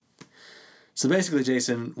So basically,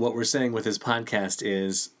 Jason, what we're saying with this podcast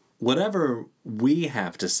is whatever we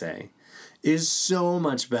have to say is so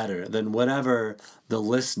much better than whatever the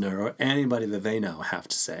listener or anybody that they know have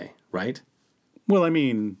to say, right? Well, I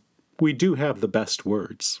mean, we do have the best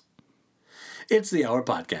words. It's the Hour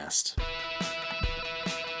Podcast.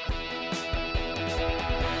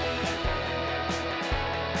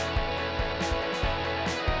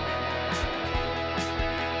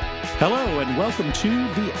 Hello, and welcome to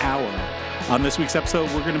The Hour. On this week's episode,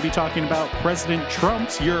 we're going to be talking about President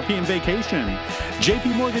Trump's European vacation,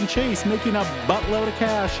 JP Morgan Chase making a buttload of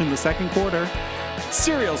cash in the second quarter,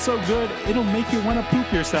 cereal so good it'll make you want to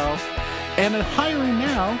poop yourself, and a hiring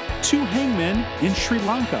now 2 hangmen in Sri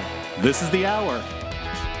Lanka. This is The Hour.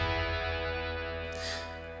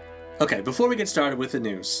 Okay, before we get started with the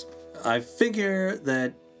news, I figure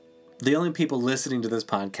that the only people listening to this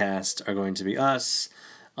podcast are going to be us,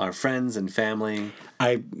 our friends and family.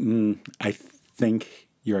 I think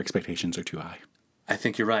your expectations are too high. I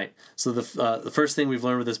think you're right. So the first thing we've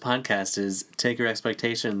learned with this podcast is take your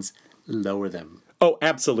expectations, lower them. Oh,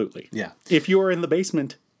 absolutely. Yeah. If you're in the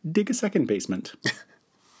basement, dig a second basement.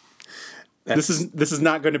 This is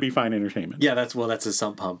not going to be fine entertainment. Yeah, that's a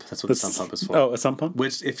sump pump. That's what the sump pump is for. Oh, a sump pump?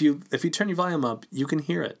 Which if you turn your volume up, you can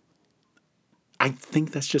hear it. I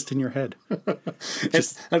think that's just in your head.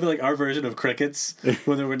 That'd be like our version of crickets,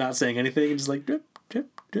 when we're not saying anything and just like drip, drip,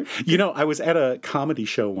 drip. You know, I was at a comedy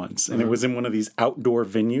show once, and it was in one of these outdoor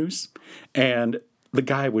venues, and the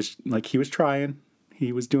guy was like, he was trying.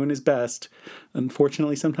 He was doing his best.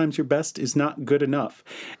 Unfortunately, sometimes your best is not good enough.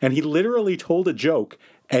 And he literally told a joke,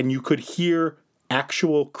 and you could hear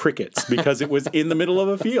actual crickets because it was in the middle of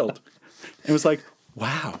a field. It was like,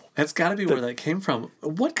 wow. That's got to be where that came from.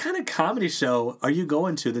 What kind of comedy show are you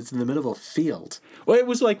going to that's in the middle of a field? Well, it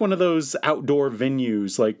was like one of those outdoor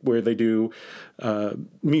venues, like where they do. You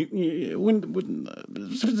mean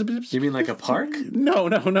like a park? No.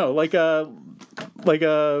 Like a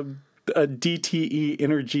DTE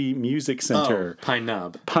Energy Music Center. Oh, Pine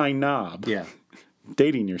Knob. Pine Knob. Yeah.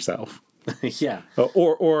 Dating yourself. Yeah.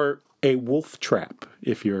 Or a wolf trap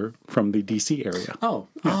if you're from the DC area. Oh,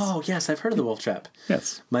 yes. Oh, yes, I've heard of the Wolf Trap.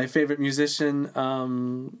 Yes. My favorite musician,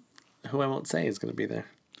 who I won't say, is going to be there.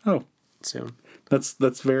 Oh, soon.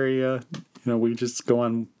 That's very. We just go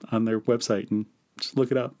on their website and just look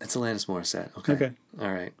it up. It's Alanis Morissette. Okay. Okay.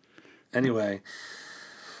 All right. Anyway,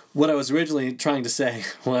 what I was originally trying to say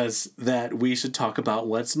was that we should talk about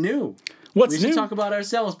what's new. We should talk about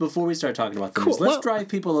ourselves before we start talking about the news. Let's drive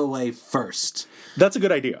people away first. That's a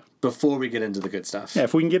good idea. Before we get into the good stuff. Yeah,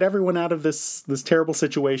 if we can get everyone out of this terrible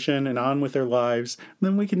situation and on with their lives,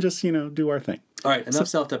 then we can just, do our thing. All right, enough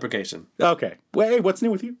self-deprecation. Okay. Well, hey, what's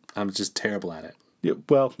new with you? I'm just terrible at it. Yeah,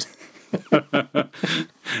 well,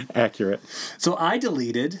 accurate. So I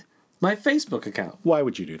deleted my Facebook account. Why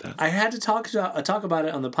would you do that? I had to talk about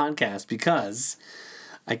it on the podcast because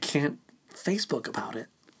I can't Facebook about it.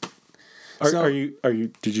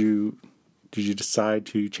 Did you decide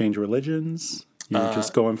to change religions? You're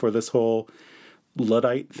just going for this whole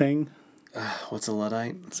Luddite thing? What's a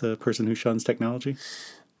Luddite? It's a person who shuns technology.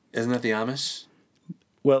 Isn't that the Amish?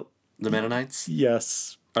 Well, the Mennonites?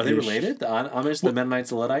 Yes. Are they related? The Amish, the Mennonites,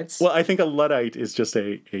 the Luddites? Well, I think a Luddite is just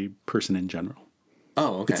a person in general.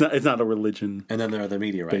 Oh, okay. It's not a religion. And then there are the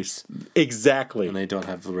meteorites. Exactly. And they don't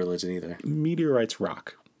have a religion either. Meteorites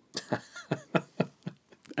rock.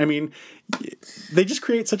 I mean, they just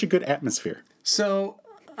create such a good atmosphere. So,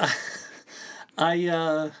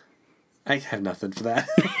 I have nothing for that.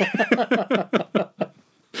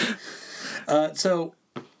 So,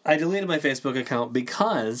 I deleted my Facebook account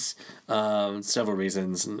because several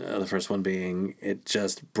reasons. The first one being it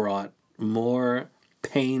just brought more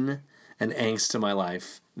pain and angst to my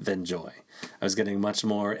life than joy. I was getting much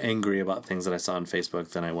more angry about things that I saw on Facebook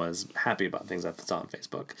than I was happy about things I saw on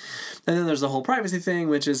Facebook. And then there's the whole privacy thing,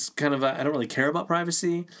 which is kind of I don't really care about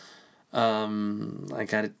privacy.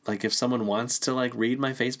 If someone wants to read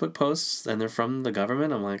my Facebook posts and they're from the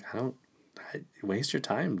government, I'm like, waste your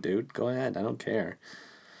time, dude. Go ahead. I don't care.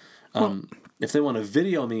 If they want to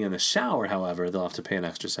video me in the shower, however, they'll have to pay an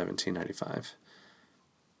extra $17.95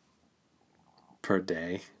 per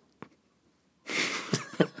day.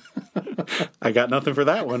 I got nothing for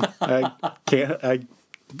that one.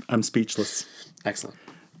 I'm speechless. Excellent.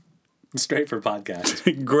 It's great for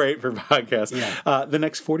podcast. Great for podcast. Yeah. The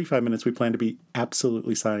next 45 minutes we plan to be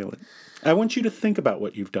absolutely silent. I want you to think about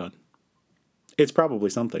what you've done. It's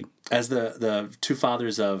probably something. As the two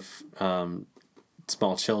fathers of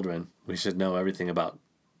small children, we should know everything about,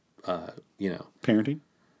 parenting?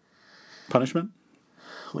 Punishment?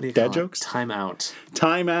 What do you call Dad jokes? Time out.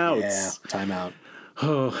 Time outs. Yeah, time out.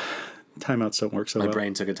 Oh, timeouts don't work so My well.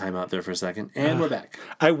 brain took a timeout there for a second, and we're back.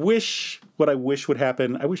 What I wish would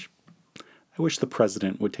happen, I wish the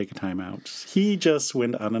president would take a timeout. He just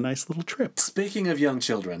went on a nice little trip. Speaking of young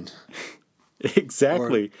children.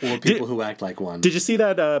 Exactly. Or people who act like one. Did you see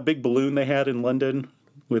that big balloon they had in London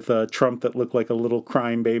with Trump that looked like a little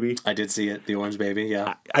crying baby? I did see it, the orange baby,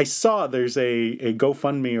 yeah. I saw there's a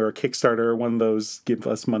GoFundMe or a Kickstarter or one of those give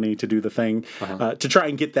us money to do the thing to try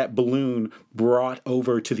and get that balloon brought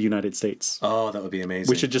over to the United States. Oh, that would be amazing.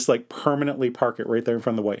 We should just like permanently park it right there in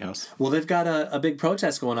front of the White House. Well, they've got a big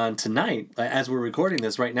protest going on tonight as we're recording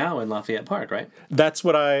this right now in Lafayette Park, right? That's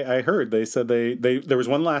what I heard. They said there was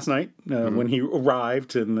one last night when he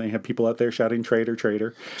arrived, and they had people out there shouting "Traitor,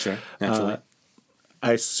 traitor." Sure, naturally.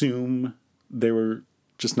 I assume they were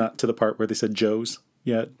just not to the part where they said Joe's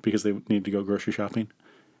yet because they need to go grocery shopping.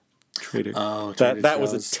 Traitor. Oh, that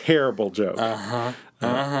was a terrible joke.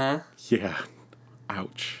 Yeah.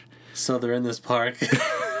 Ouch. So they're in this park.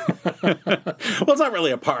 Well, it's not really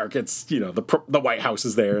a park. It's, the White House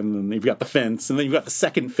is there, and then you've got the fence, and then you've got the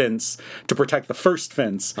second fence to protect the first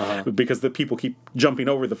fence because the people keep jumping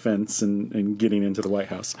over the fence and getting into the White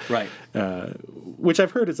House. Right. Which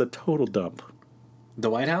I've heard is a total dump. The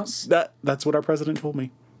White House? That's what our president told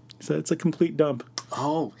me. He said it's a complete dump.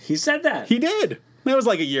 Oh, he said that. He did. That was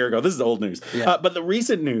like a year ago. This is old news. Yeah. But the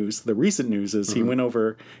recent news is he went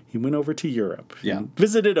over to Europe. Yeah. And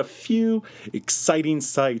visited a few exciting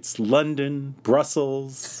sites: London,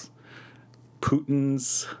 Brussels,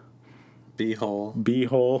 Putin's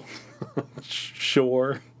beehole,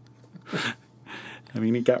 shore. I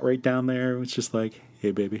mean, he got right down there. It was just like,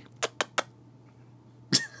 hey, baby.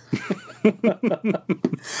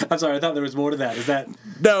 I'm sorry, I thought there was more to that. Is that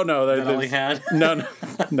no? That all he had? No.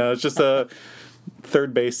 It's just a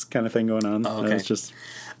third base kind of thing going on. Oh, okay. It's just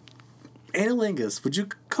analingus. Would you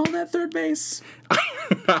call that third base?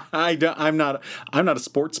 I'm not a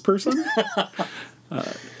sports person.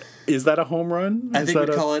 Is that a home run? I think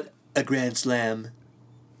we'd call it a grand slam.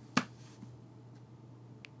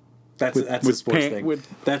 That's a sports thing.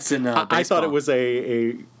 That's in baseball. I thought it was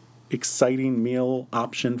a exciting meal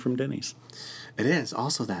option from Denny's. It is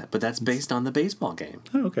also that, but that's based on the baseball game.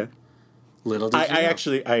 Oh, okay. Little did you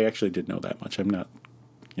know. I actually did know that much. I'm not,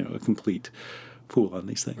 a complete fool on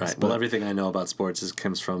these things. Right. Well, everything I know about sports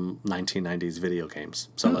comes from 1990s video games.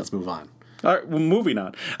 So let's move on. All right, well, moving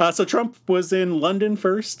on. So Trump was in London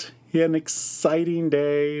first. He had an exciting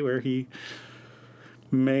day where he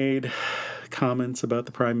made comments about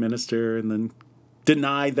the prime minister and then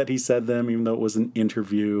denied that he said them, even though it was an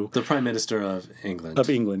interview. The Prime Minister of England.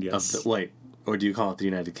 Of England, yes. Or do you call it the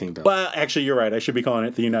United Kingdom? Well, actually, you're right. I should be calling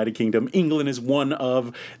it the United Kingdom. England is one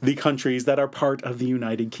of the countries that are part of the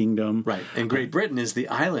United Kingdom. Right. And Great Britain is the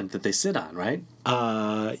island that they sit on, right?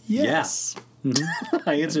 Yes. Yeah. Mm-hmm.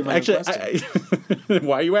 I answered my own question.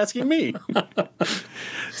 Why are you asking me?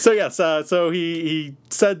 So, yes. So he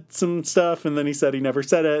said some stuff, and then he said he never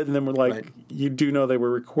said it. And then we're like, You do know they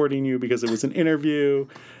were recording you because it was an interview.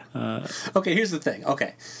 Okay, here's the thing.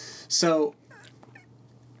 Okay. So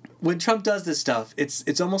when Trump does this stuff,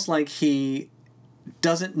 it's almost like he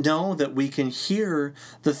doesn't know that we can hear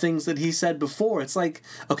the things that he said before. It's like,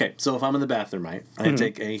 okay, so if I'm in the bathroom, right, and I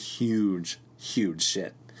take a huge, huge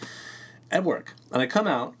shit at work, and I come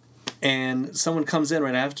out, and someone comes in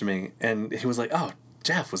right after me, and he was like, oh,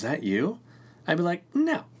 Jeff, was that you? I'd be like,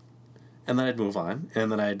 no. And then I'd move on,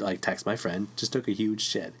 and then I'd text my friend, just took a huge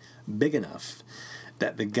shit, big enough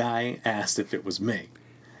that the guy asked if it was me.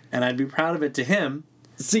 And I'd be proud of it to him,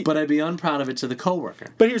 but I'd be unproud of it to the coworker.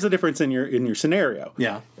 But here's the difference in your scenario.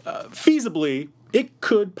 Yeah. Feasibly, it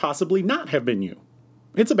could possibly not have been you.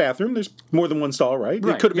 It's a bathroom. There's more than one stall, right?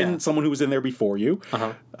 It could have been someone who was in there before you.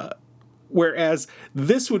 Uh-huh. Whereas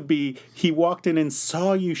this would be, he walked in and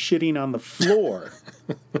saw you shitting on the floor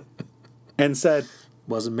and said,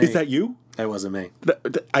 wasn't me. Is that you? That wasn't me.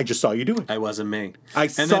 I just saw you do it. I wasn't me.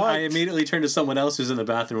 Then I immediately turned to someone else who's in the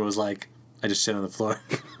bathroom and was like, I just shit on the floor.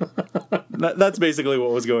 That's basically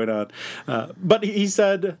what was going on. But he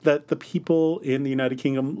said that the people in the United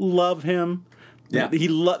Kingdom love him. Yeah.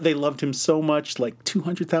 They loved him so much, like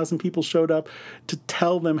 200,000 people showed up to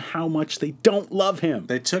tell them how much they don't love him.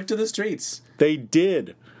 They took to the streets. They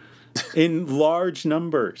did. In large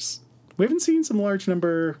numbers. We haven't seen some large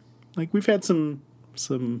number, like we've had some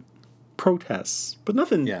protests, but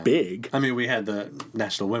nothing big. I mean, we had the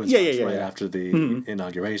National Women's March after the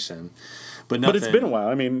inauguration. But it's been a while.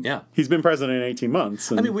 I mean, he's been president in 18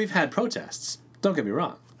 months. I mean, we've had protests. Don't get me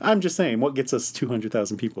wrong. I'm just saying, what gets us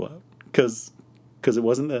 200,000 people out? Because it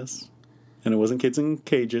wasn't this, and it wasn't kids in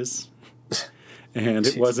cages, and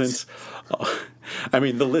it wasn't... I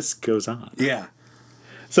mean, the list goes on. Yeah.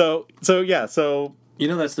 So yeah. So You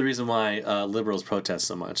know that's the reason why liberals protest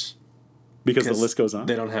so much. because the list goes on.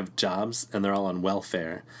 They don't have jobs and they're all on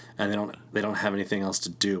welfare and they don't have anything else to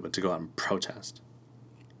do but to go out and protest.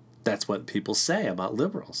 That's what people say about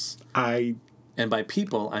liberals. And by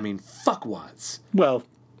people, I mean fuckwads. Well,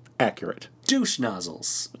 accurate. Douche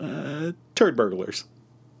nozzles. Turd burglars.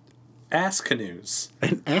 Ass canoes.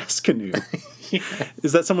 An ass canoe. Yeah.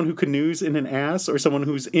 Is that someone who canoes in an ass or someone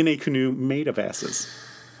who's in a canoe made of asses?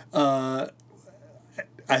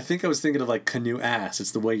 I think I was thinking of like canoe ass.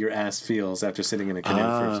 It's the way your ass feels after sitting in a canoe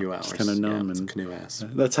for a few hours. It's kind of numb. Yeah, it's canoe ass.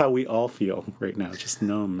 That's how we all feel right now, just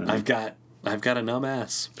numb. And I've got a numb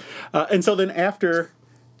ass. And so then after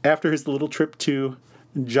his little trip to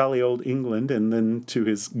jolly old England and then to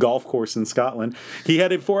his golf course in Scotland, he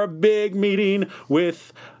headed for a big meeting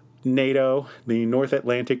with NATO, the North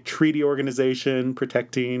Atlantic Treaty Organization,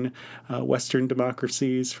 protecting Western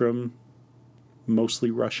democracies from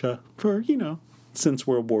mostly Russia for, since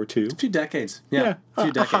World War II. A few decades. Yeah, a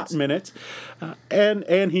few decades. A hot minute.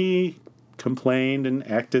 And he complained and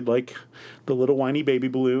acted like the little whiny baby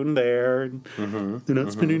balloon there. They're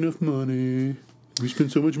not spending enough money. We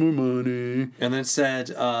spend so much more money. And then said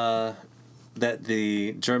that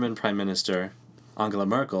the German Prime Minister, Angela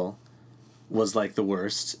Merkel, was like the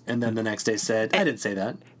worst. And then the next day said, I didn't say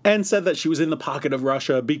that. And said that she was in the pocket of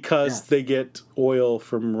Russia because they get oil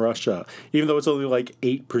from Russia. Even though it's only like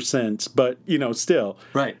 8%. But, still.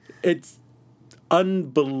 Right. It's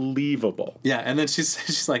unbelievable. Yeah, and then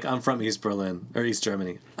she's like, I'm from East Berlin, or East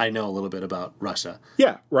Germany. I know a little bit about Russia.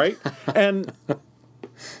 Yeah, right? and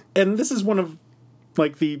this is one of,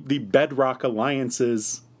 like, the bedrock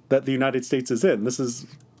alliances that the United States is in. This is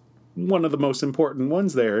one of the most important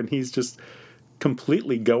ones there, and he's just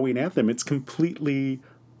completely going at them. It's completely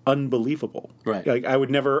unbelievable. Right. Like, I would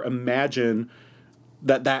never imagine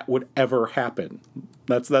that would ever happen.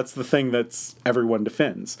 That's the thing that's everyone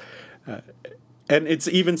defends. And it's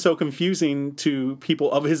even so confusing to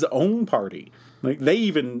people of his own party. Like,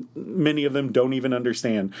 many of them don't even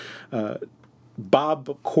understand.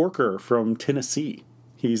 Bob Corker from Tennessee.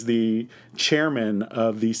 He's the chairman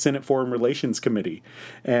of the Senate Foreign Relations Committee.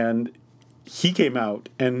 And he came out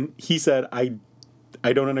and he said, I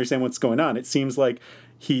don't understand what's going on. It seems like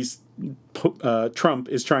Trump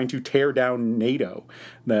is trying to tear down NATO,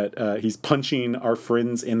 that he's punching our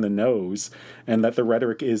friends in the nose, and that the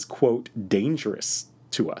rhetoric is, quote, dangerous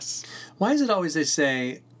to us. Why is it always they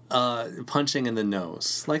say punching in the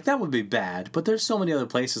nose? Like, that would be bad, but there's so many other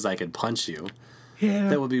places I could punch you. Yeah.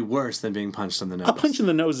 That would be worse than being punched in the nose. A punch in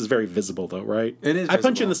the nose is very visible, though, right? It is I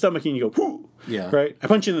punch you in the stomach and you go, whoo! Yeah. Right? I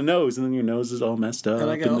punch you in the nose and then your nose is all messed up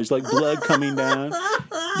and there's like blood coming down.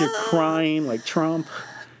 You're crying like Trump.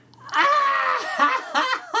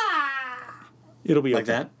 It'll be like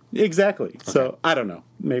okay. that? Exactly. Okay. So, I don't know.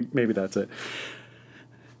 Maybe that's it.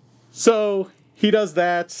 So, he does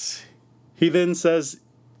that. He then says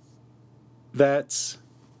that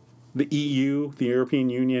the EU, the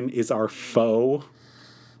European Union, is our foe.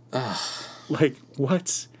 Like,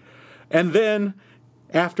 what? And then,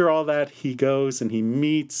 after all that, he goes and he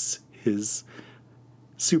meets his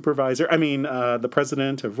the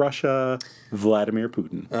president of Russia, Vladimir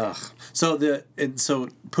Putin. So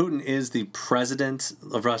Putin is the president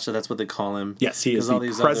of Russia. That's what they call him. Yes, he is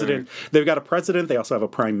the president. They've got a president. They also have a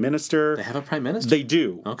prime minister. They have a prime minister? They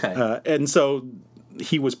do. Okay. And so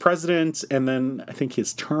he was president, and then I think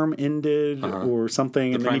his term ended or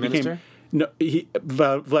something. And prime then he became minister?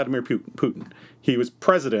 Vladimir Putin. He was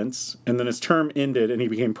president, and then his term ended, and he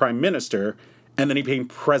became prime minister, and then he became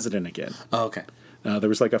president again. Oh, okay. There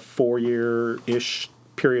was like a 4-year-ish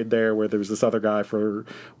period there where there was this other guy for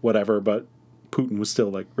whatever, but Putin was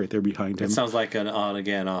still like right there behind him. It sounds like an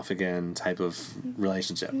on-again, off-again type of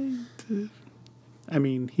relationship. I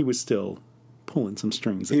mean, he was still pulling some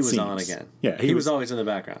strings. He was on again. Yeah, he was always in the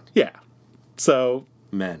background. Yeah. So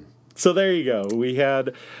Men. So there you go. We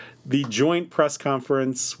had the joint press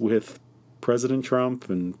conference with President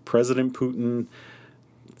Trump and President Putin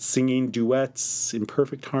singing duets in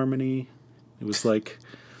perfect harmony. It was like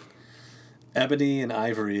ebony and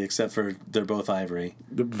ivory, except for they're both ivory.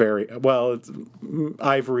 It's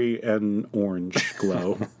ivory and orange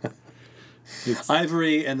glow.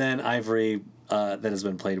 Ivory and then ivory that has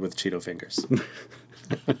been played with Cheeto fingers.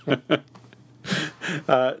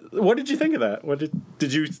 What did you think of that?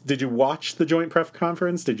 Did you watch the joint press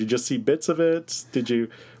conference? Did you just see bits of it?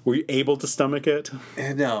 Were you able to stomach it?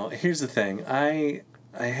 No. Here's the thing. I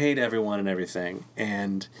hate everyone and everything,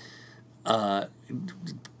 and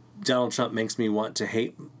Donald Trump makes me want to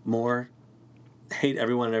hate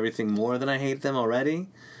everyone and everything more than I hate them already.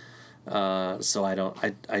 So I don't.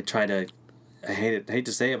 I try to hate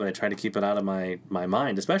to say it, but I try to keep it out of my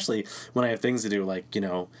mind, especially when I have things to do, like,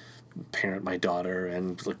 parent my daughter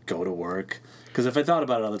and like, go to work. Because if I thought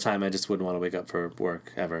about it all the time, I just wouldn't want to wake up for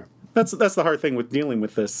work ever. That's the hard thing with dealing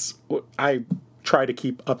with this. I try to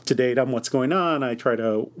keep up to date on what's going on. I try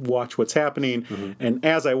to watch what's happening. Mm-hmm. And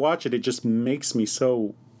as I watch it, it just makes me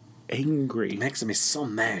so angry. It makes me so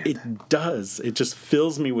mad. It does. It just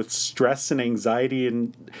fills me with stress and anxiety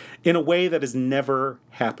in a way that has never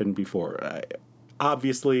happened before.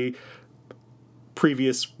 Obviously,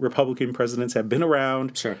 previous Republican presidents have been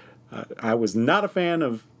around. Sure. I was not a fan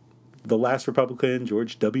of the last Republican,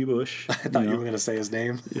 George W. Bush. I thought you were going to say his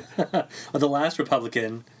name. The last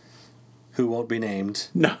Republican who won't be named.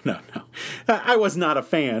 No. I was not a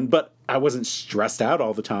fan, but I wasn't stressed out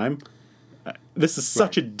all the time. This is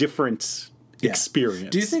such a different experience.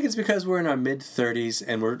 Do you think it's because we're in our mid-30s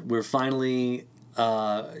and we're finally,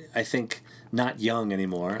 I think, not young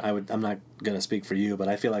anymore? I'm not going to speak for you, but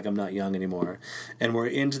I feel like I'm not young anymore. And we're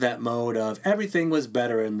into that mode of everything was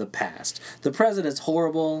better in the past. The president's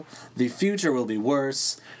horrible, the future will be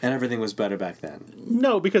worse, and everything was better back then.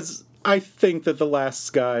 No, because I think that the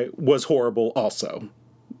last guy was horrible also.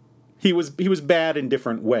 He was bad in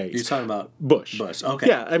different ways. You're talking about Bush. Okay.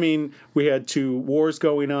 Yeah, I mean, we had 2 wars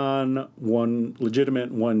going on, one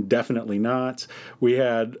legitimate, one definitely not. We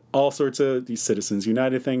had all sorts of, the Citizens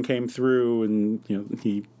United thing came through, and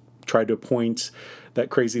he tried to appoint that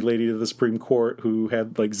crazy lady to the Supreme Court who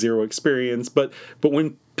had like 0 experience. But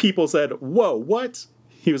when people said, "Whoa, what?"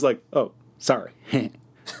 he was like, "Oh, sorry,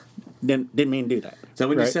 didn't mean to do that." So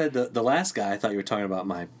when you said the last guy, I thought you were talking about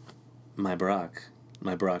my Barack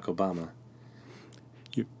Obama.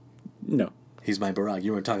 No. He's my Barack.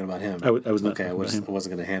 You weren't talking about him. I was not. Okay, I wasn't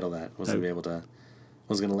going to handle that. I wasn't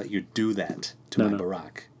going to let you do that to my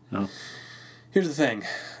Barack. No. Here's the thing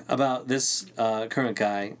about this current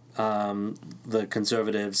guy, the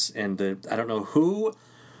conservatives and I don't know who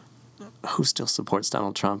still supports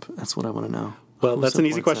Donald Trump. That's what I want to know. Well, that's an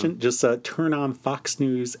easy question. Just turn on Fox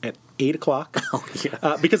News at 8 o'clock. Oh,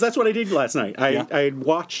 yeah. Because that's what I did last night. I had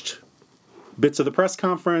watched bits of the press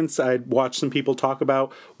conference. I'd watched some people talk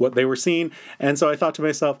about what they were seeing. And so I thought to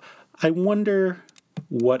myself, I wonder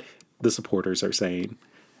what the supporters are saying.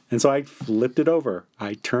 And so I flipped it over.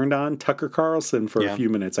 I turned on Tucker Carlson for a few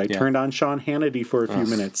minutes. I turned on Sean Hannity for a few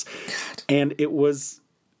minutes. God. And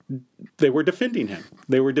they were defending him.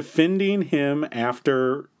 They were defending him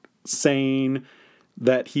after saying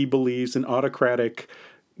that he believes an autocratic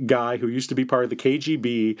guy who used to be part of the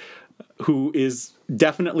KGB, who is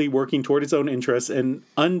definitely working toward his own interests and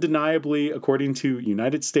undeniably, according to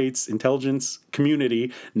United States intelligence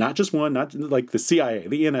community, not just one, not like the CIA,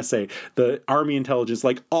 the NSA, the Army intelligence,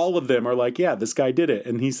 like all of them are like, yeah, this guy did it.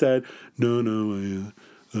 And he said, no,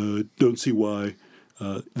 I don't see why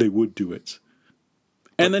they would do it.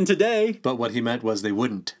 And then today... But what he meant was they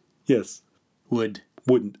wouldn't. Yes. Wouldn't.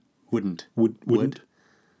 Wouldn't. Would.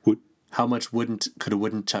 How much wouldn't could a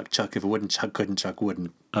wooden chuck if a wooden chuck couldn't chuck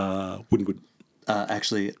wouldn't? Wouldn't.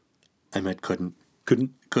 Actually, I meant couldn't.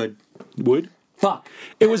 Couldn't? Could. Would? Fuck.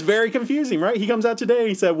 It was very confusing, right? He comes out today,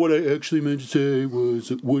 he said, what I actually meant to say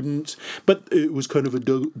was it wouldn't, but it was kind of a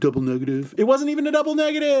double negative. It wasn't even a double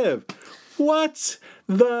negative. What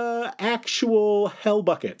the actual hell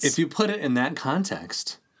buckets? If you put it in that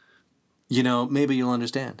context, maybe you'll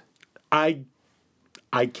understand.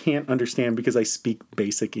 I can't understand because I speak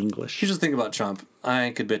basic English. Here's the thing about Trump. I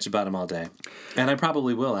could bitch about him all day. And I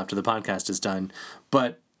probably will after the podcast is done.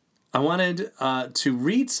 But I wanted to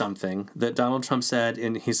read something that Donald Trump said.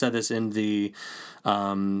 He said this in the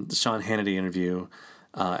Sean Hannity interview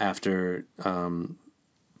after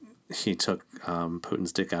he took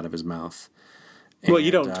Putin's dick out of his mouth. Well,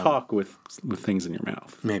 you don't talk with things in your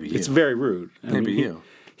mouth. Maybe you. It's very rude. Maybe you.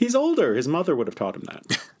 He's older. His mother would have taught him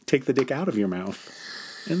that. Take the dick out of your mouth.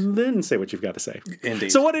 And then say what you've got to say.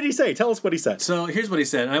 Indeed. So what did he say? Tell us what he said. So here's what he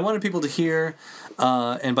said. And I wanted people to hear,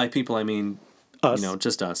 and by people I mean, us.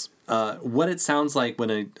 Just us, what it sounds like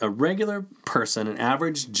when a regular person, an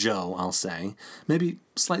average Joe, I'll say, maybe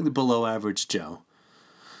slightly below average Joe,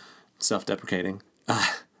 self-deprecating,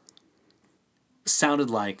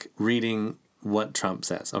 sounded like reading what Trump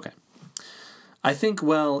says. Okay. I think,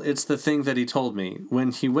 it's the thing that he told me.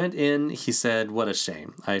 When he went in, he said, what a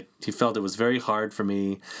shame. He felt it was very hard for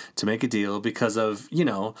me to make a deal because of,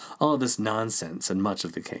 all of this nonsense and much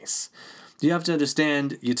of the case. You have to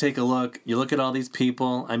understand, you take a look, you look at all these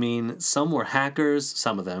people. I mean, some were hackers,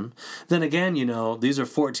 some of them. Then again, these are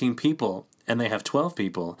 14 people and they have 12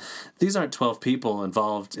 people. These aren't 12 people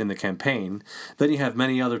involved in the campaign. Then you have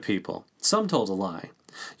many other people. Some told a lie.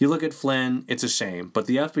 You look at Flynn, it's a shame, but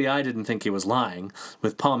the FBI didn't think he was lying.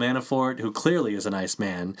 With Paul Manafort, who clearly is a nice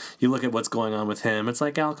man, you look at what's going on with him, it's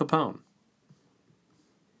like Al Capone.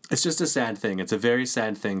 It's just a sad thing. It's a very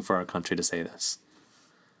sad thing for our country to say this.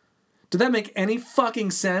 Did that make any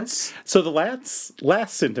fucking sense? So the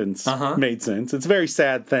last sentence made sense. It's a very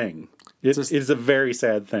sad thing. It is a very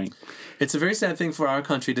sad thing. It's a very sad thing for our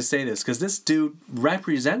country to say this, because this dude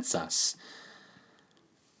represents us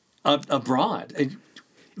abroad. It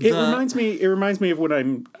reminds me of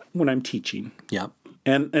when I'm teaching. Yep.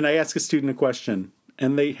 And I ask a student a question,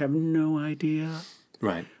 and they have no idea.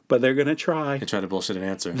 Right. But they're going to try. They try to bullshit an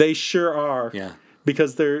answer. They sure are. Yeah.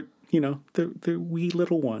 Because they're wee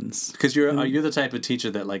little ones. Because you're the type of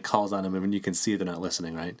teacher that like calls on them when you can see they're not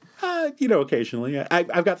listening, right? Occasionally.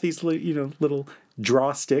 I've got these little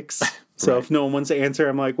draw sticks. So Right. if no one wants to answer,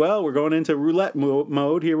 I'm like, well, we're going into roulette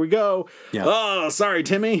mode. Here we go. Yeah. Oh, sorry,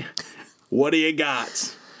 Timmy. What do you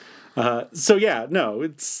got?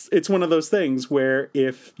 It's one of those things where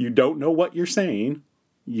if you don't know what you're saying,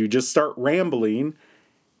 you just start rambling,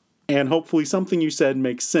 and hopefully something you said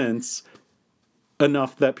makes sense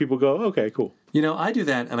enough that people go, okay, cool. I do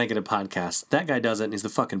that and I get a podcast. That guy does it and he's the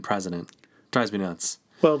fucking president. Drives me nuts.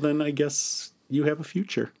 Well, then I guess you have a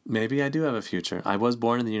future. Maybe I do have a future. I was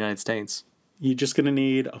born in the United States. You're just going to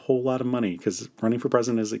need a whole lot of money because running for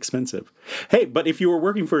president is expensive. Hey, but if you were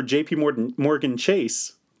working for JP Morgan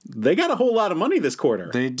Chase, they got a whole lot of money this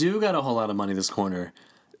quarter. They do got a whole lot of money this quarter.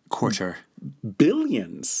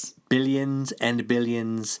 Billions. Billions and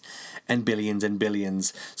billions and billions and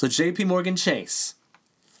billions. So JP Morgan Chase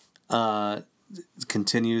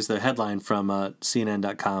continues the headline from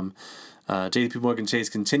CNN.com. JP Morgan Chase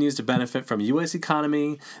continues to benefit from U.S.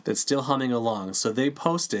 economy that's still humming along. So they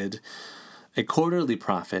posted a quarterly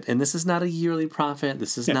profit, and this is not a yearly profit.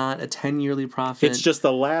 This is not a 10-yearly profit. It's just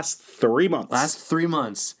the last 3 months. Last 3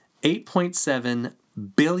 months, $8.7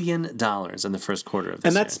 billion in the first quarter of this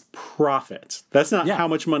And that's year. profit. That's not how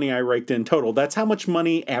much money I raked in total. That's how much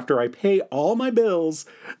money after I pay all my bills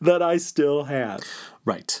that I still have.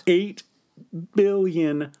 Right. $8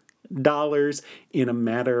 billion in a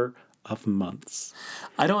matter of months.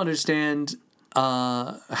 I don't understand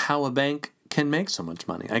how a bank can make so much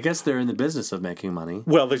money. I guess they're in the business of making money.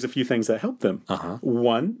 Well, there's a few things that help them.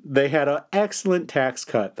 One, they had an excellent tax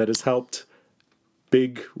cut that has helped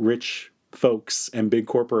big, rich folks and big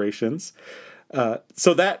corporations.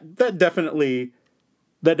 So that definitely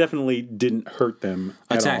didn't hurt them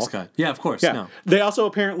at all. A tax cut. Yeah, of course. Yeah. No. They also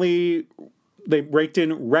apparently raked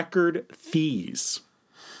in record fees.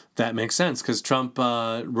 That makes sense because Trump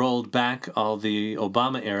rolled back all the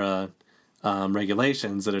Obama-era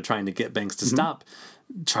regulations that are trying to get banks to stop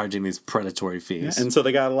charging these predatory fees. And so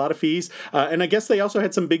they got a lot of fees. And I guess they also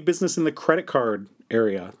had some big business in the credit card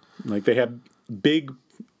area. Like they had big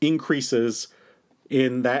increases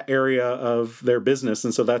in that area of their business.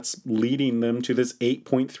 And so that's leading them to this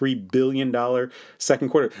 $8.3 billion second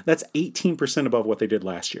quarter. That's 18% above what they did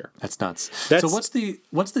last year. That's nuts. So what's the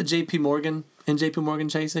JP Morgan and JP Morgan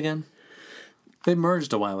Chase again? They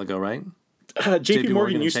merged a while ago, right? JP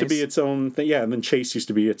Morgan used to be its own thing. Yeah, and then Chase used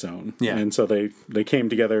to be its own. Yeah. And so they came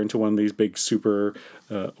together into one of these big super,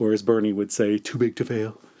 or as Bernie would say, too big to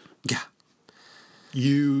fail. Yeah.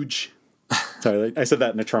 Huge. Sorry, I said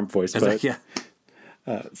that in a Trump voice. But, yeah.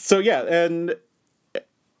 This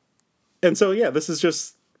is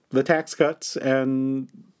just the tax cuts and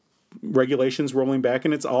regulations rolling back,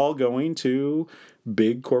 and it's all going to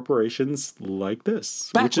big corporations like this.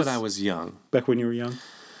 Back when I was young. Back when you were young?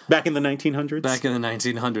 Back in the 1900s? Back in the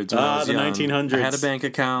 1900s when I was young. 1900s. I had a bank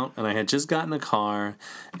account, and I had just gotten a car,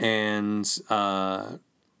 and I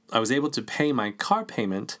was able to pay my car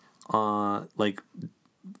payment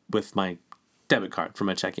with my debit card from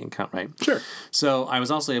my checking account, right? Sure. So I was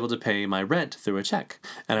also able to pay my rent through a check,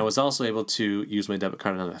 and I was also able to use my debit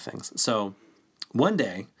card on other things. So one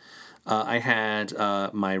day, I had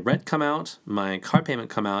my rent come out, my car payment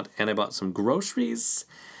come out, and I bought some groceries,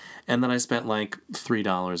 and then I spent like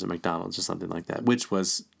 $3 at McDonald's or something like that, which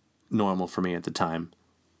was normal for me at the time.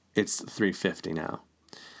 It's $3.50 now.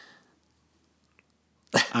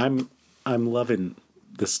 I'm loving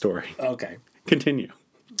this story. Okay. Continue.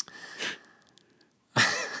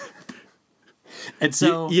 And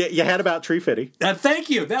so you had about tree fitty.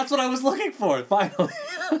 Thank you. That's what I was looking for. Finally.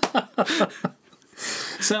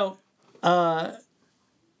 So,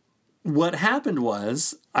 what happened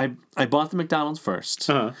was I bought the McDonald's first,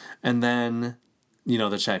 and then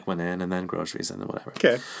the check went in, and then groceries and then whatever.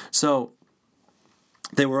 Okay. So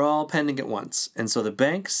they were all pending at once, and so the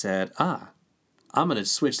bank said, "I'm going to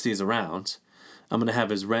switch these around. I'm going to have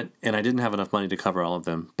his rent, and I didn't have enough money to cover all of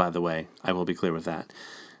them, by the way. I will be clear with that.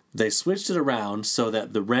 They switched it around so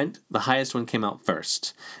that the rent, the highest one came out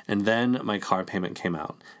first, and then my car payment came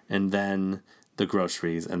out, and then the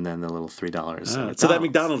groceries, and then the little $3. So that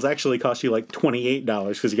McDonald's actually cost you like $28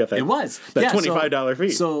 because you got that. It was that $25 fee.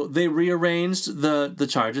 So they rearranged the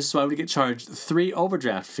charges, so I would get charged 3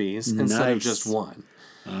 overdraft fees instead of just 1.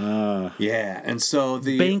 Yeah, and so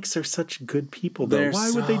the banks are such good people, though.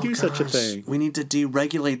 Why would they do such a thing? We need to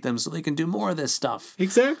deregulate them so they can do more of this stuff.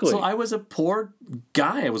 Exactly. So I was a poor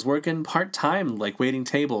guy. I was working part-time, like waiting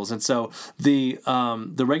tables, and so the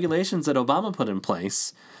regulations that Obama put in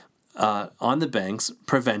place on the banks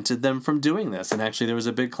prevented them from doing this. And actually, there was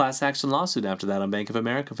a big class action lawsuit after that on Bank of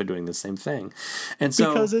America for doing the same thing. And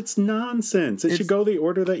so because it's nonsense. It should go the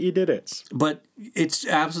order that you did it. But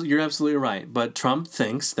you're absolutely right. But Trump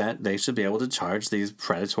thinks that they should be able to charge these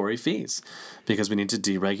predatory fees because we need to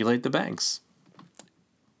deregulate the banks.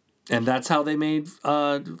 And that's how they made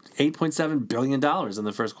 $8.7 billion in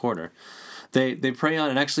the first quarter. They prey on,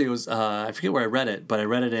 and actually it was, I forget where I read it, but I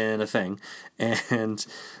read it in a thing, and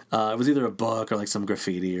it was either a book or like some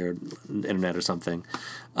graffiti or internet or something,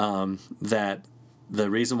 that the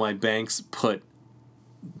reason why banks put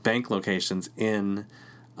bank locations in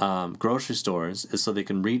grocery stores is so they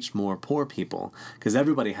can reach more poor people, because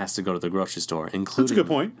everybody has to go to the grocery store, including That's a good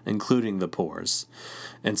point. Including the poors.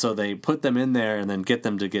 And so they put them in there and then get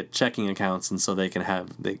them to get checking accounts, and so they can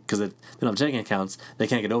have because they don't have checking accounts, they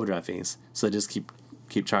can't get overdraft fees, so they just keep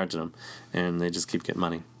charging them, and they just keep getting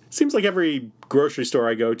money. Seems like every grocery store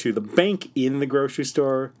I go to, the bank in the grocery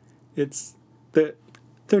store, they're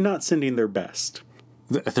not sending their best.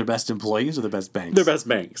 Their best employees or their best banks? Their best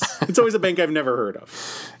banks. It's always a bank I've never heard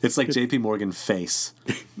of. It's like J.P. Morgan Face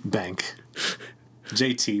Bank.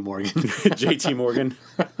 J.T. Morgan. J.T. Morgan.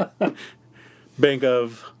 Bank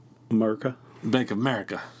of America. Bank of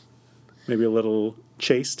America. Maybe a little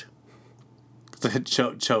chaste.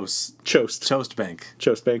 Choast Bank.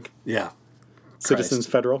 Choast Bank. Yeah. Citizens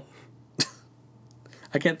Federal.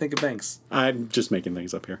 I can't think of banks. I'm just making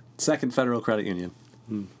things up here. Second Federal Credit Union.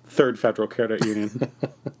 Third Federal Credit Union.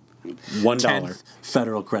 $1. 10th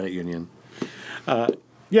Federal Credit Union.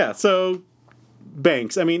 Yeah, so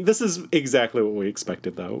banks. I mean, this is exactly what we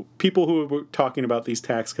expected, though. People who were talking about these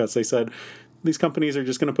tax cuts, they said these companies are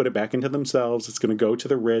just going to put it back into themselves. It's going to go to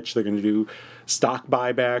the rich. They're going to do stock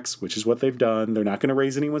buybacks, which is what they've done. They're not going to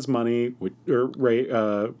raise anyone's money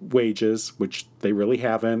or wages, which they really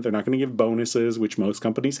haven't. They're not going to give bonuses, which most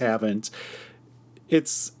companies haven't.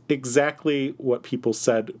 It's exactly what people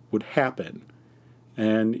said would happen.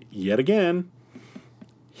 And yet again,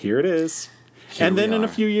 here it is. And then in a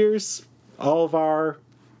few years, all of our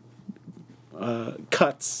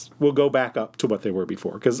cuts will go back up to what they were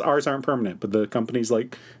before. Because ours aren't permanent, but the companies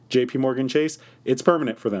like J.P. Morgan Chase, it's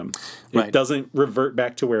permanent for them. It doesn't revert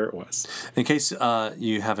back to where it was. In case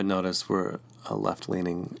you haven't noticed, we're a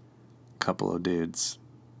left-leaning couple of dudes.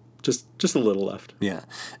 Just a little left. Yeah.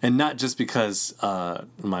 And not just because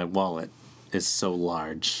my wallet is so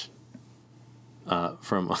large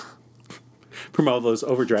from all those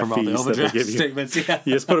overdraft fees that they give you. Statements, yeah.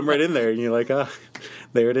 You just put them right in there, and you're like,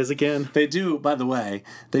 there it is again. They do, by the way,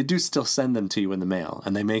 they do still send them to you in the mail,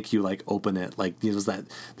 and they make you like open it, like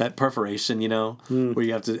that perforation, where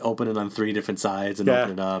you have to open it on 3 different sides and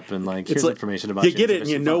open it up, and like here's information about you. Get it, and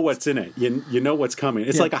you know what's in it. You know what's coming.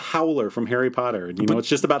 It's like a howler from Harry Potter, and it's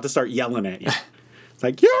just about to start yelling at you. It's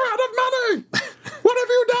like, you're out of money. What have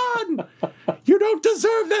you done? You don't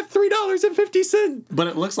deserve that $3.50. But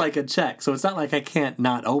it looks like a check, so it's not like I can't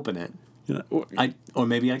not open it. Or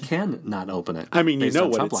maybe I can not open it. I mean, you know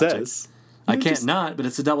what it says. I can't not, but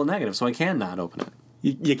it's a double negative, so I can not open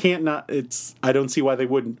it. You can't not. I don't see why they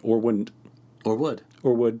wouldn't or wouldn't. Or would.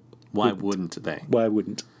 Or would. Why wouldn't they? Why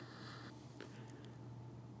wouldn't?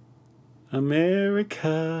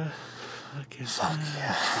 America. Fuck yeah.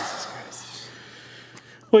 Jesus Christ.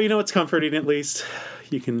 Well, it's comforting at least.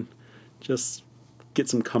 You can just get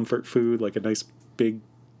some comfort food, like a nice big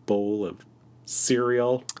bowl of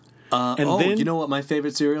cereal. Then, you know what my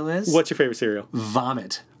favorite cereal is? What's your favorite cereal?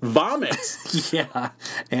 Vomit. Vomit? Yeah.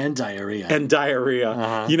 And diarrhea.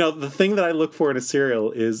 Uh-huh. The thing that I look for in a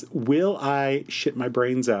cereal is, will I shit my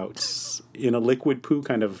brains out in a liquid poo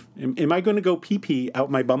kind of... Am I going to go pee-pee out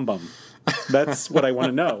my bum-bum? That's what I want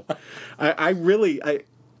to know. I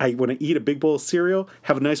want to eat a big bowl of cereal,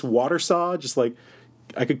 have a nice water saw, just like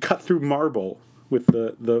I could cut through marble with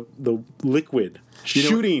the liquid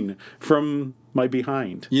shooting from my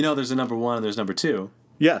behind. There's a number 1 and there's number 2.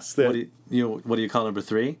 Yes. What do you call number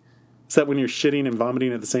 3? Is that when you're shitting and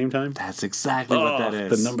vomiting at the same time? That's exactly what that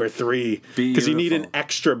is. The number 3. Because you need an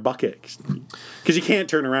extra bucket. Because you can't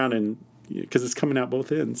turn around and... Because it's coming out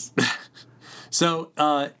both ends. So,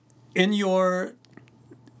 in your...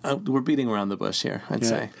 we're beating around the bush here, I'd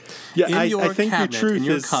say. Yeah, in your I think cabinet, your truth in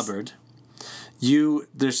your is... cupboard,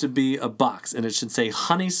 there should be a box, and it should say,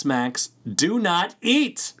 Honey Smacks, do not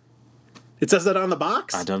eat! It says that on the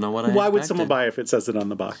box? I don't know what I Why would expected. someone buy it if it says it on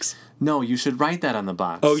the box? No, you should write that on the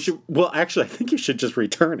box. Oh, you should... Well, actually, I think you should just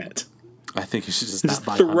return it. I think you should just not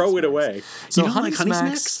buy throw Honey it Smacks. away. So You don't Honey like Honey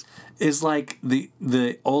Smacks Smacks? is like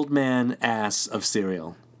the old man ass of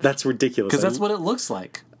cereal. That's ridiculous. Because that's what it looks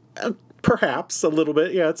like. Perhaps a little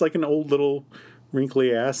bit. Yeah, it's like an old little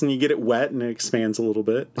wrinkly ass, and you get it wet and it expands a little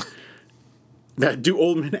bit. Do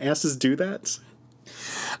old men asses do that?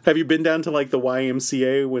 Have you been down to like the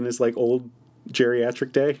YMCA when it's like old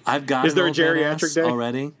geriatric day? I've got Is there a an old man geriatric ass day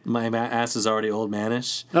already? My ass is already old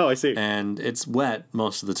manish. Oh, I see. And it's wet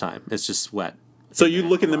most of the time. It's just wet. So you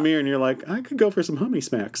look in the mirror and you're like, I could go for some Honey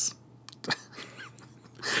Smacks.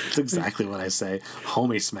 That's exactly what I say.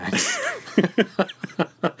 Homie Smacks.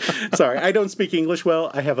 Sorry, I don't speak English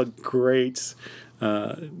well. I have a great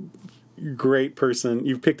person.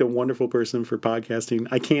 You've picked a wonderful person for podcasting.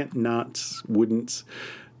 I wouldn't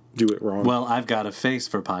do it wrong. Well, I've got a face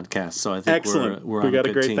for podcasts, so I think Excellent. we're we on got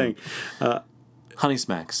a a good great team. thing. Honey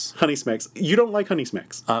Smacks. Honey Smacks. You don't like Honey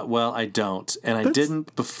Smacks. Well, I don't, and I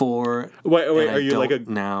didn't before. Wait, and are you don't like a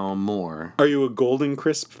now more? Are you a Golden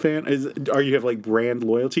Crisp fan? Are you have like brand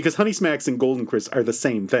loyalty? Because Honey Smacks and Golden Crisp are the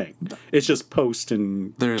same thing. It's just Post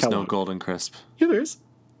and There is no Kellogg. Golden Crisp. Yeah, there is.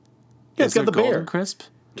 Yeah, it's got the Golden bear. Crisp?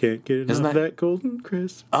 Can't get enough Isn't of that- that Golden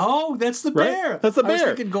Crisp. Oh, that's the Right? bear. That's the I was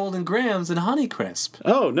bear. thinking Golden Grams and Honey Crisp.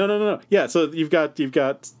 Oh no. Yeah, so you've got the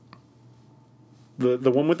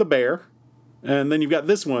one with the bear, and then you've got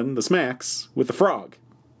this one, the Smacks, with the frog.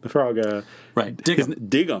 The frog. Right, dig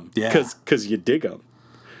 'em. Yeah. Because you dig them.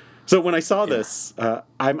 So when I saw this,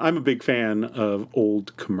 I'm a big fan of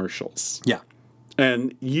old commercials. Yeah.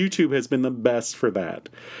 And YouTube has been the best for that.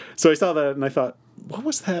 So I saw that and I thought, what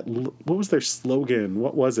was that? What was their slogan?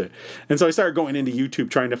 What was it? And so I started going into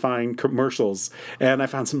YouTube trying to find commercials. And I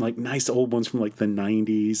found some like nice old ones from like the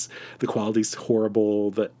 90s. The quality's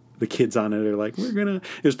horrible. The kids on it are like, it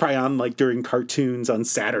was probably on like during cartoons on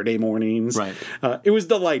Saturday mornings. Right. It was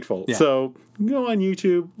delightful. Yeah. So go on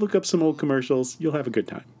YouTube, look up some old commercials. You'll have a good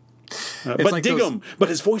time. But like dig those- him. But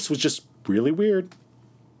his voice was just really weird.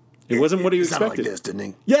 It wasn't what he sounded expected. like this, didn't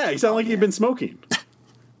he? Yeah, he sounded like he'd been smoking.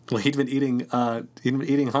 Well, he'd been eating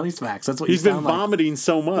Honey Smacks. That's what He's you been sound like. vomiting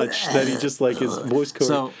so much that he just like his voice coat.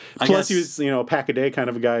 So, I Plus, he guess- was a pack a day kind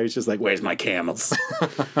of a guy. He's just like, "Where's my camels?"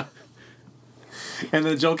 And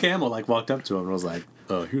then Joe Camel walked up to him and was like,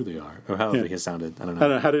 "Oh, here they are." Or however he sounded. I don't I know. don't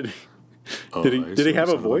know how did. Did he have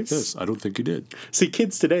a voice? I don't think he did. See,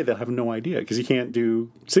 kids today they'll have no idea because you can't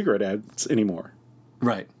do cigarette ads anymore.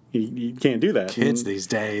 Right. You can't do that. Kids And these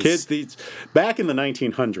days. back in the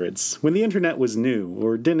 1900s when the internet was new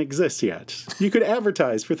or didn't exist yet, you could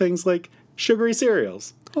advertise for things like sugary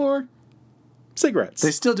cereals or cigarettes.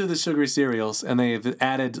 They still do the sugary cereals, and they've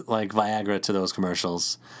added like Viagra to those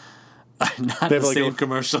commercials. Not the have, like, same a-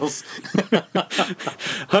 commercials.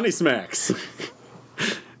 Honey Smacks.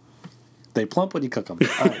 They plump when you cook them.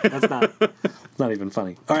 All right, that's not even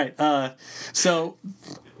funny. All right, so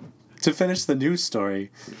to finish the news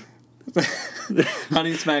story,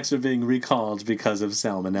 Honey Smacks are being recalled because of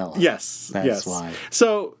salmonella. Yes, That's yes. why.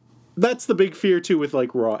 So that's the big fear too with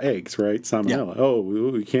like raw eggs, right? Salmonella. Yeah.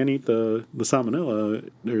 Oh, you can't eat the salmonella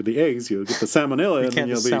or the eggs. You'll get the salmonella, and then Can't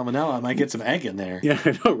you'll the be salmonella. I might get some egg in there. Yeah,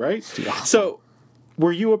 I know, right? awesome. So,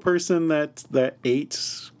 were you a person that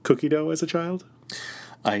ate cookie dough as a child?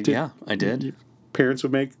 I did. Parents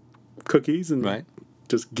would make cookies and Right.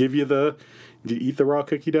 just give you you eat the raw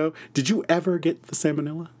cookie dough. Did you ever get the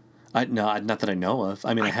salmonella? No, not that I know of.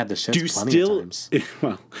 I mean, I had the Do you shits plenty still? of times.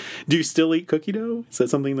 Well, do you still eat cookie dough? Is that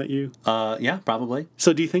something that you? Yeah, probably.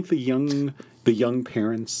 So, do you think the young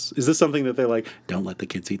parents, is this something that they're like, don't let the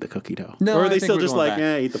kids eat the cookie dough? No, or are I they think still we're just going like,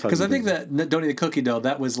 back. eat the fucking Because I think thing? that Don't Eat the Cookie Dough,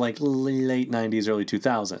 that was like late 90s, early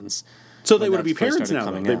 2000s. So they when would that be first parents started now.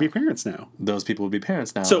 coming They'd be out. parents now. Those people would be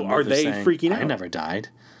parents now. So and are they're they saying, freaking I out? never died.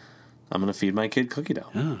 I'm going to feed my kid cookie dough.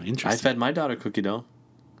 Oh, interesting. I fed my daughter cookie dough.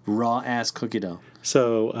 Raw-ass cookie dough.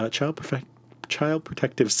 So Child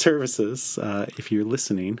Protective Services, if you're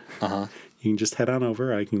listening, you can just head on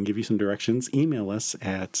over. I can give you some directions. Email us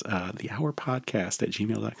at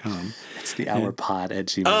thehourpodcast@gmail.com. It's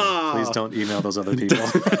thehourpod@gmail. Please don't email those other people.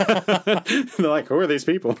 They're like, who are these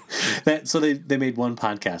people? So they made one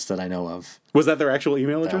podcast that I know of. Was that their actual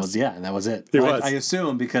email address? That was it. It was. I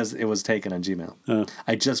assume because it was taken on Gmail.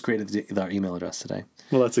 I just created our email address today.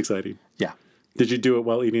 Well, that's exciting. Yeah. Did you do it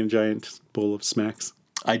while eating a giant bowl of smacks?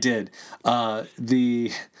 I did.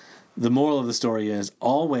 The moral of the story is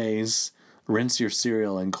always rinse your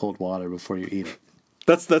cereal in cold water before you eat it.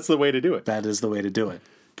 That's the way to do it. That is the way to do it.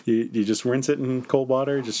 You just rinse it in cold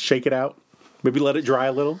water, just shake it out, maybe let it dry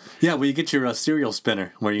a little. Yeah, well, you get your cereal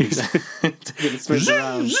spinner where you take it spins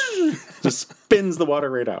around. Just spins the water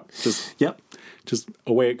right out. Just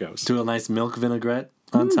away it goes. Do a nice milk vinaigrette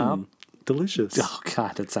on top. Delicious. Oh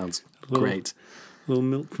God, that sounds great. Little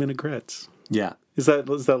milk vinaigrettes. Yeah. Is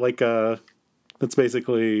that like that's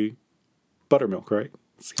basically buttermilk, right?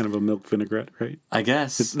 It's kind of a milk vinaigrette, right? I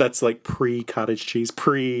guess. That's like pre-cottage cheese,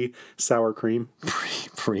 pre-sour cream.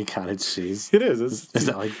 Pre-cottage cheese. It is. Is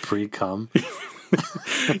that like pre-cum?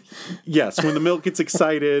 Yes, when the milk gets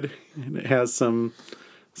excited and it has some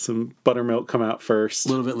buttermilk come out first. A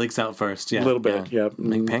little bit leaks out first, yeah. A little bit, yeah.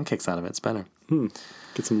 Make pancakes out of it. It's better.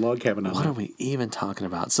 Get some log cabin on What that. are we even talking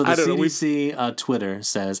about? So the CDC Twitter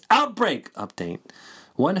says, outbreak update.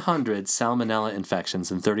 100 salmonella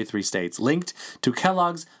infections in 33 states linked to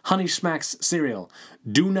Kellogg's Honey Schmacks cereal.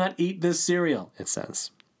 Do not eat this cereal, it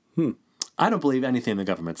says. I don't believe anything the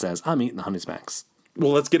government says. I'm eating the Honey Smacks.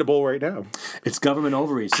 Well, let's get a bowl right now. It's government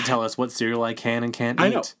overreach to tell us what cereal I can and can't eat. I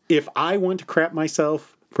know. If I want to crap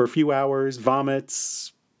myself for a few hours,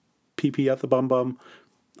 vomits, pee-pee at the bum-bum,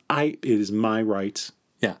 it is my right.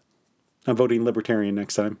 Yeah. I'm voting libertarian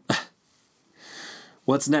next time.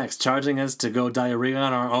 What's next? Charging us to go diarrhea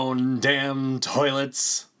on our own damn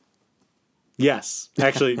toilets? Yes.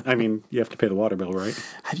 Actually, I mean, you have to pay the water bill, right?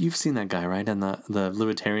 Have you seen that guy, right? And the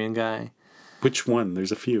libertarian guy? Which one?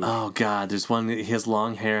 There's a few. Oh, God. There's one, he has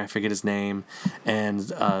long hair. I forget his name. And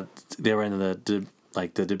they were in the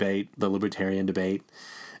debate, the libertarian debate.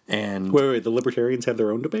 And Wait, the libertarians had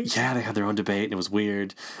their own debate? yeah, they had their own debate, and it was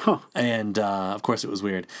weird. Huh. And, of course, it was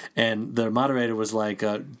weird. And the moderator was like,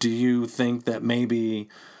 do you think that maybe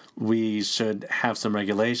we should have some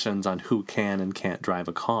regulations on who can and can't drive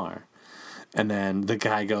a car? And then the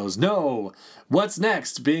guy goes, no, what's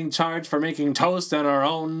next? Being charged for making toast in our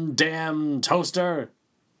own damn toaster?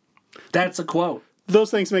 That's a quote.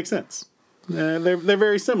 Those things make sense. They're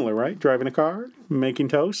very similar, right? Driving a car, making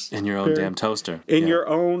toast. In your own damn toaster. In your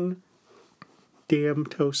own damn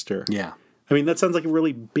toaster. Yeah. I mean, that sounds like a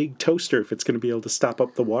really big toaster if it's going to be able to stop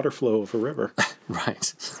up the water flow of a river.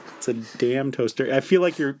 Right. It's a damn toaster. I feel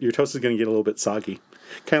like your toast is going to get a little bit soggy.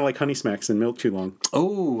 Kind of like Honey Smacks in milk too long.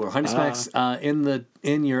 Oh, Honey Smacks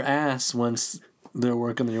in your ass once they're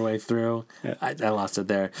working their way through. Yeah. I lost it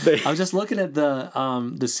there. I was just looking at the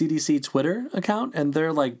CDC Twitter account and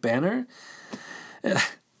their like banner.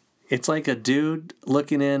 It's like a dude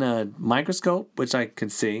looking in a microscope, which I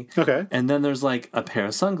could see. Okay. And then there's like a pair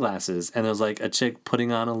of sunglasses, and there's like a chick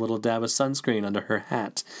putting on a little dab of sunscreen under her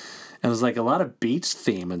hat. And there's like a lot of beach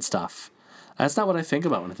theme and stuff. That's not what I think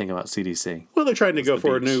about when I think about CDC. Well, they're trying to go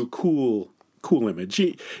for a new cool image.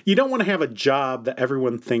 You don't want to have a job that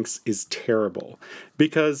everyone thinks is terrible,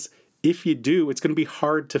 because if you do, it's going to be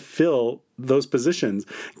hard to fill those positions.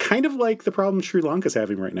 Kind of like the problem Sri Lanka's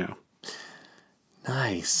having right now.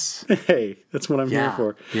 Nice. Hey, that's what I'm here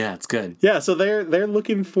for. Yeah, it's good. Yeah, so they're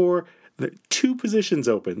looking for two positions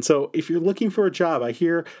open. So if you're looking for a job, I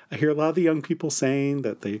hear a lot of the young people saying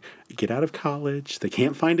that they get out of college, they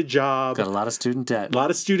can't find a job. Got a lot of student debt.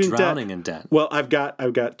 Drowning in debt. Well, I've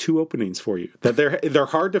got two openings for you that they're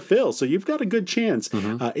hard to fill. So you've got a good chance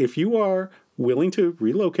if you are willing to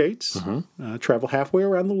relocate, travel halfway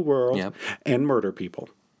around the world, and murder people.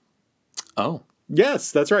 Oh.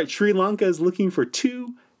 Yes, that's right. Sri Lanka is looking for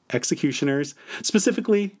 2 executioners,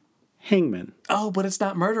 specifically hangmen. Oh, but it's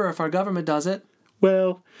not murder if our government does it.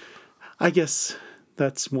 Well, I guess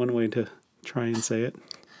that's one way to try and say it.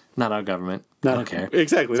 Not our government. I don't care.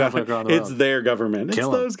 Exactly. It's their government. It's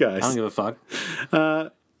those guys. I don't give a fuck.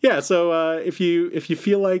 Yeah, so if you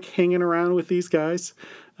feel like hanging around with these guys,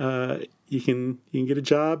 you can get a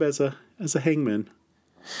job as a hangman.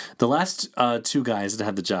 The last 2 guys that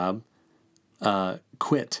had the job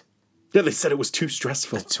quit. Yeah, they said it was too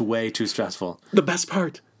stressful. It's way too stressful. The best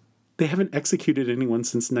part, they haven't executed anyone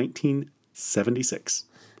since 1976.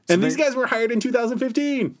 And these guys were hired in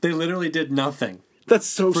 2015. They literally did nothing. That's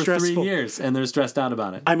so for stressful. 3 years, and they're stressed out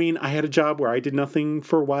about it. I mean, I had a job where I did nothing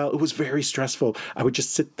for a while. It was very stressful. I would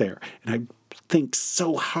just sit there, and I'd think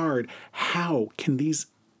so hard, how can these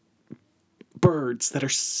birds that are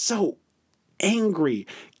so angry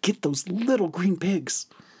get those little green pigs.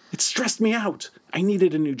 It stressed me out. I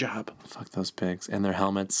needed a new job. Fuck those pigs and their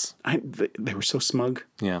helmets. They were so smug.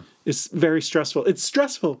 Yeah. It's very stressful. It's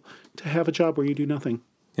stressful to have a job where you do nothing.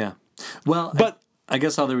 Yeah. Well, but I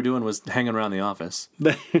guess all they were doing was hanging around the office.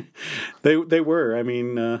 They were. I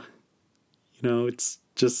mean, it's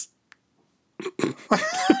just.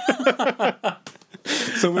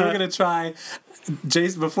 So we were going to try.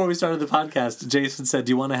 Jason, before we started the podcast, Jason said,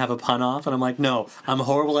 "Do you want to have a pun off?" And I'm like, "No, I'm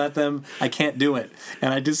horrible at them. I can't do it."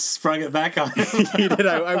 And I just sprung it back on him. You did.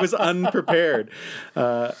 I was unprepared.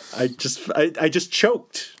 I just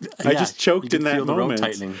choked. I just choked in that moment. The rope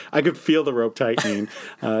tightening. I could feel the rope tightening.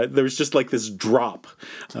 There was just like this drop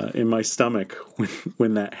in my stomach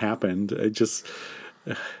when that happened. I just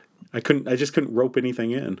couldn't rope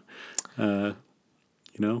anything in. It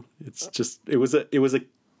was a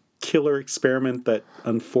killer experiment that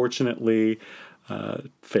unfortunately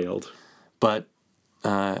failed. But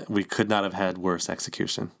we could not have had worse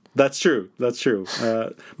execution. That's true.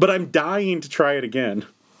 But I'm dying to try it again.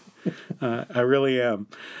 I really am.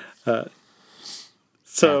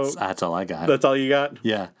 So that's all I got. That's all you got?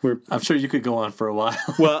 Yeah. I'm sure you could go on for a while.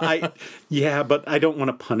 Well, but I don't want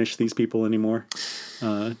to punish these people anymore.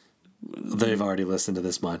 They've already listened to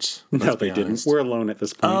this much. No, they didn't. We're alone at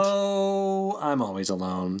this point. Oh, I'm always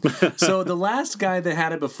alone. So the last guy that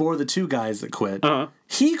had it before the two guys that quit,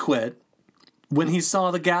 he quit when he saw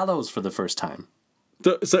the gallows for the first time.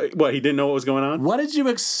 So what, he didn't know what was going on? What did you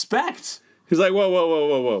expect? He's like,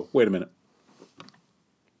 whoa, wait a minute.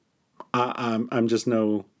 I'm just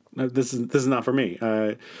this is not for me.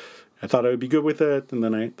 I thought I would be good with it, and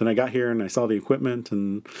then I got here and I saw the equipment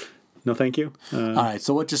and... No, thank you. All right,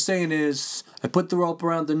 so what you're saying is, I put the rope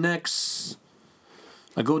around their necks,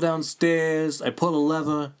 I go downstairs, I pull a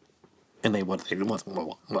lever, and they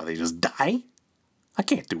just die? I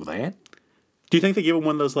can't do that. Do you think they give him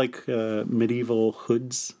one of those, like, medieval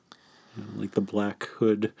hoods? Like the black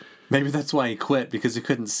hood? Maybe that's why he quit, because he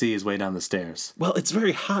couldn't see his way down the stairs. Well, it's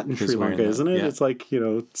very hot in Sri Lanka, isn't it? Yeah. It's like,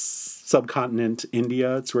 subcontinent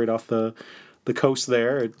India. It's right off the coast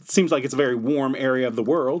there. It seems like it's a very warm area of the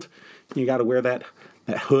world. You got to wear that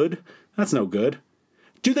hood. That's no good.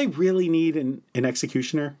 Do they really need an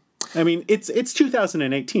executioner? I mean, it's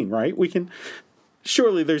 2018, right? We can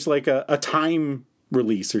surely there's like a time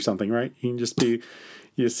release or something, right? You can you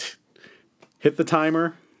just hit the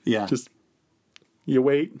timer. Yeah. Just you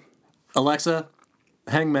wait. Alexa,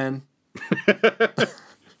 hangmen.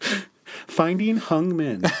 Finding hung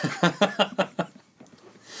men.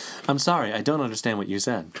 I'm sorry, I don't understand what you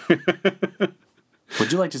said.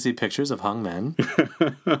 Would you like to see pictures of hung men?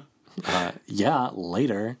 Yeah,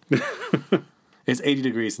 later. It's 80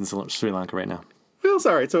 degrees in Sri Lanka right now. Well, it's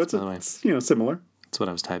all right. So it's similar. That's what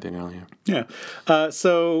I was typing earlier. Yeah.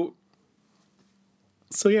 So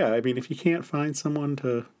yeah, I mean, if you can't find someone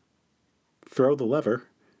to throw the lever.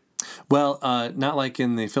 Well, not like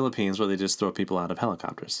in the Philippines where they just throw people out of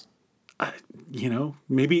helicopters.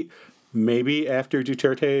 Maybe after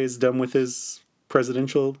Duterte is done with his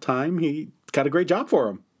presidential time, he got a great job for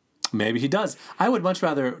him. Maybe he does. I would much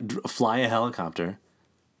rather fly a helicopter.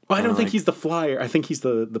 Well, I don't think he's the flyer. I think he's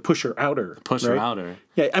the pusher-outer. Pusher-outer.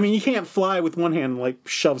 Yeah, I mean, you can't fly with one hand and, like,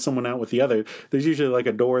 shove someone out with the other. There's usually, like,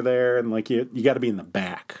 a door there, and, like, you got to be in the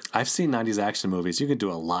back. I've seen 90s action movies. You can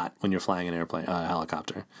do a lot when you're flying an airplane,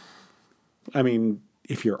 helicopter. I mean,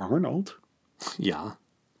 if you're Arnold. Yeah.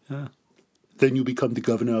 Yeah. Then you become the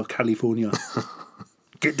governor of California.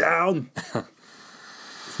 Get down.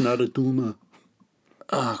 It's not a tumor.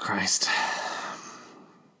 Oh, Christ.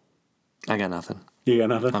 I got nothing. You got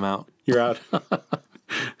nothing? I'm out. You're out.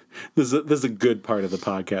 This is a good part of the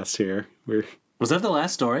podcast here. Was that the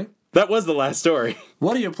last story? That was the last story.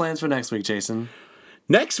 What are your plans for next week, Jason?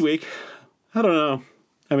 Next week? I don't know.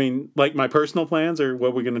 I mean, like my personal plans or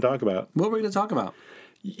what we're going to talk about? What are we going to talk about?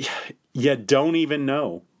 You don't even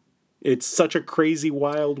know. It's such a crazy,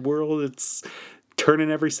 wild world. It's turning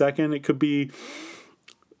every second. It could be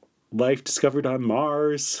life discovered on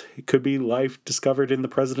Mars. It could be life discovered in the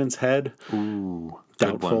president's head. Ooh.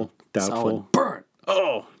 Doubtful. Solid burn.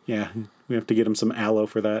 Oh, yeah. We have to get him some aloe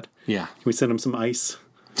for that. Yeah. Can we send him some ice?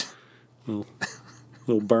 Little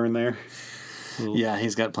burn there. Yeah,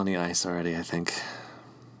 he's got plenty of ice already, I think.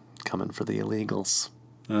 Coming for the illegals.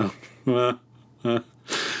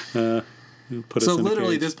 So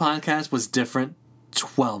literally this podcast was different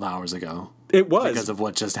 12 hours ago. It was. Because of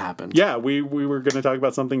what just happened. Yeah, we were going to talk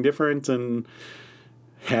about something different and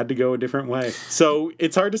had to go a different way. So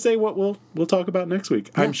it's hard to say what we'll talk about next week.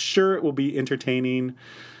 Yeah. I'm sure it will be entertaining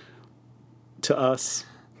to us.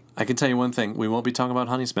 I can tell you one thing. We won't be talking about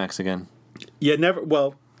honey smacks again. You never.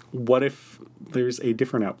 Well, what if there's a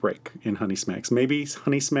different outbreak in Honey Smacks? Maybe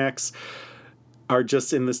Honey Smacks are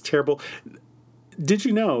just in this terrible. Did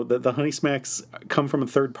you know that the Honey Smacks come from a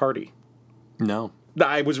third party? No.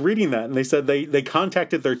 I was reading that, and they said they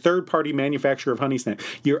contacted their third-party manufacturer of Honey Smacks.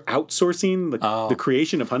 You're outsourcing the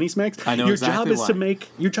creation of Honey Smacks. I know your exactly job is why.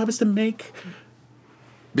 Your job is to make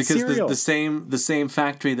because cereal. the same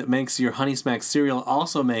factory that makes your Honey Smacks cereal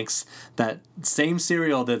also makes that same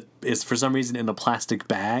cereal that is for some reason in a plastic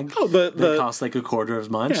bag. Oh, that costs like a quarter as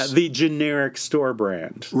much. Yeah, the generic store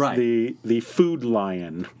brand. Right. The Food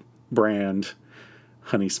Lion brand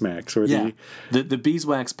Honey Smacks, or the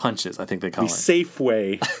beeswax punches, I think they call the it.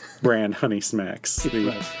 Safeway brand Honey Smacks,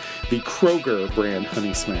 the Kroger brand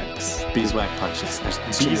Honey Smacks, beeswax punches.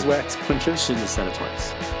 Beeswax punches. Shouldn't have said it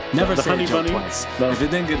twice. Never say a joke twice. No. If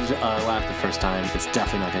it didn't get a laugh the first time, it's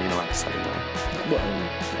definitely not going to get a laugh the second time. Well,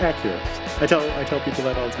 accurate. I tell people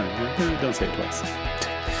that all the time. Like, don't say it twice.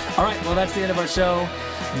 All right, well, that's the end of our show.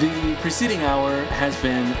 The preceding hour has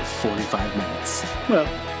been 45 minutes. Well,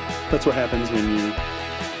 that's what happens when you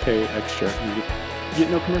pay extra and you get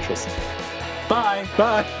no commercials. Bye.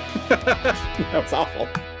 Bye. That was awful.